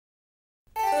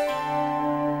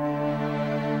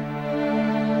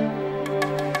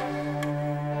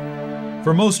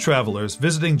For most travelers,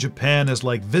 visiting Japan is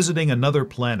like visiting another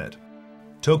planet.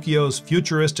 Tokyo's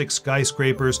futuristic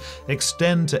skyscrapers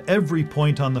extend to every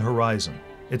point on the horizon.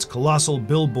 Its colossal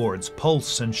billboards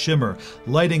pulse and shimmer,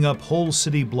 lighting up whole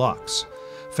city blocks.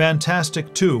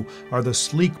 Fantastic, too, are the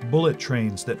sleek bullet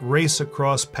trains that race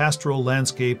across pastoral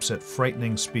landscapes at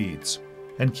frightening speeds.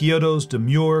 And Kyoto's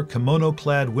demure,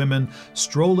 kimono-clad women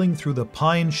strolling through the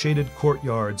pine-shaded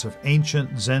courtyards of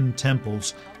ancient Zen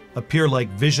temples appear like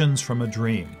visions from a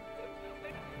dream.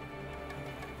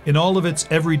 In all of its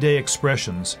everyday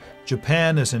expressions,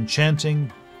 Japan is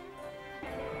enchanting,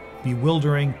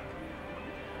 bewildering,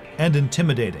 and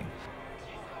intimidating.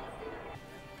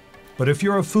 But if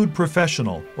you're a food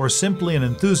professional or simply an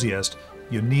enthusiast,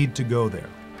 you need to go there.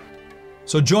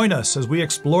 So join us as we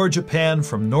explore Japan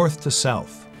from north to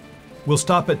south. We'll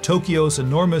stop at Tokyo's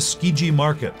enormous Tsukiji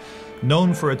market,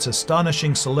 known for its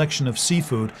astonishing selection of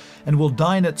seafood, and we'll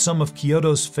dine at some of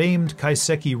Kyoto's famed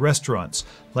kaiseki restaurants,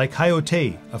 like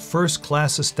Hayotei, a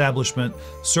first-class establishment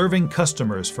serving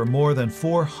customers for more than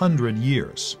 400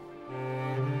 years.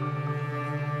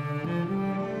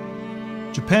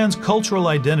 Japan's cultural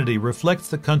identity reflects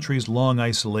the country's long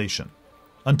isolation.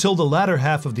 Until the latter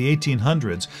half of the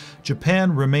 1800s,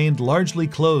 Japan remained largely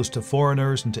closed to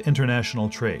foreigners and to international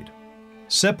trade.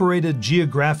 Separated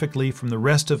geographically from the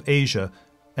rest of Asia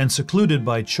and secluded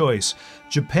by choice,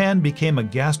 Japan became a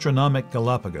gastronomic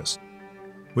Galapagos.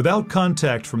 Without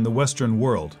contact from the Western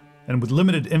world, and with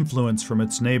limited influence from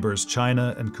its neighbors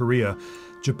China and Korea,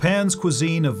 Japan's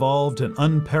cuisine evolved in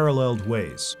unparalleled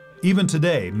ways. Even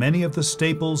today, many of the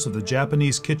staples of the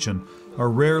Japanese kitchen are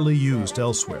rarely used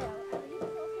elsewhere.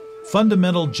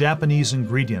 Fundamental Japanese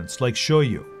ingredients like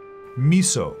shoyu,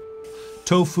 miso,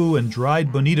 tofu, and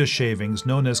dried bonita shavings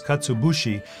known as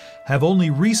katsubushi have only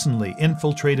recently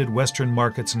infiltrated Western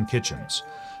markets and kitchens.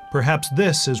 Perhaps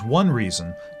this is one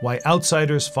reason why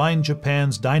outsiders find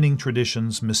Japan's dining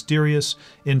traditions mysterious,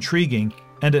 intriguing,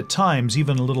 and at times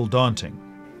even a little daunting.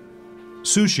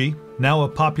 Sushi, now a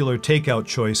popular takeout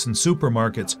choice in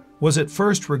supermarkets, was at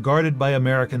first regarded by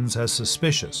Americans as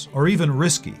suspicious or even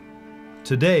risky.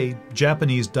 Today,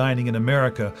 Japanese dining in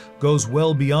America goes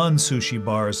well beyond sushi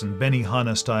bars and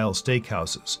Benihana-style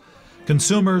steakhouses.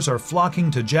 Consumers are flocking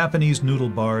to Japanese noodle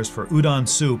bars for udon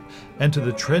soup and to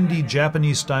the trendy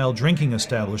Japanese-style drinking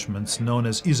establishments known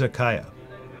as izakaya.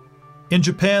 In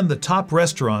Japan, the top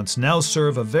restaurants now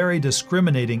serve a very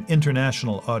discriminating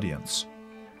international audience.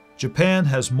 Japan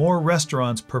has more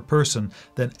restaurants per person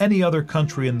than any other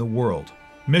country in the world.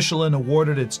 Michelin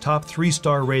awarded its top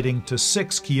 3-star rating to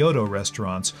 6 Kyoto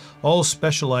restaurants, all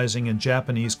specializing in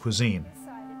Japanese cuisine.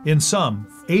 In sum,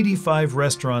 85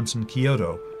 restaurants in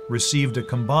Kyoto received a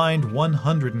combined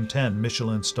 110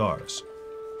 Michelin stars.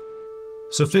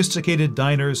 Sophisticated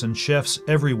diners and chefs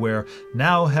everywhere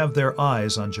now have their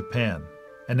eyes on Japan.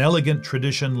 An elegant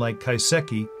tradition like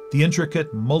kaiseki, the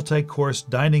intricate multi-course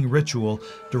dining ritual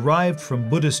derived from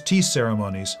Buddhist tea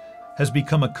ceremonies, has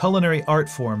become a culinary art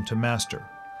form to master.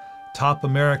 Top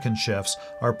American chefs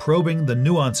are probing the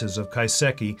nuances of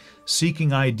kaiseki,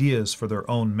 seeking ideas for their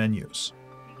own menus.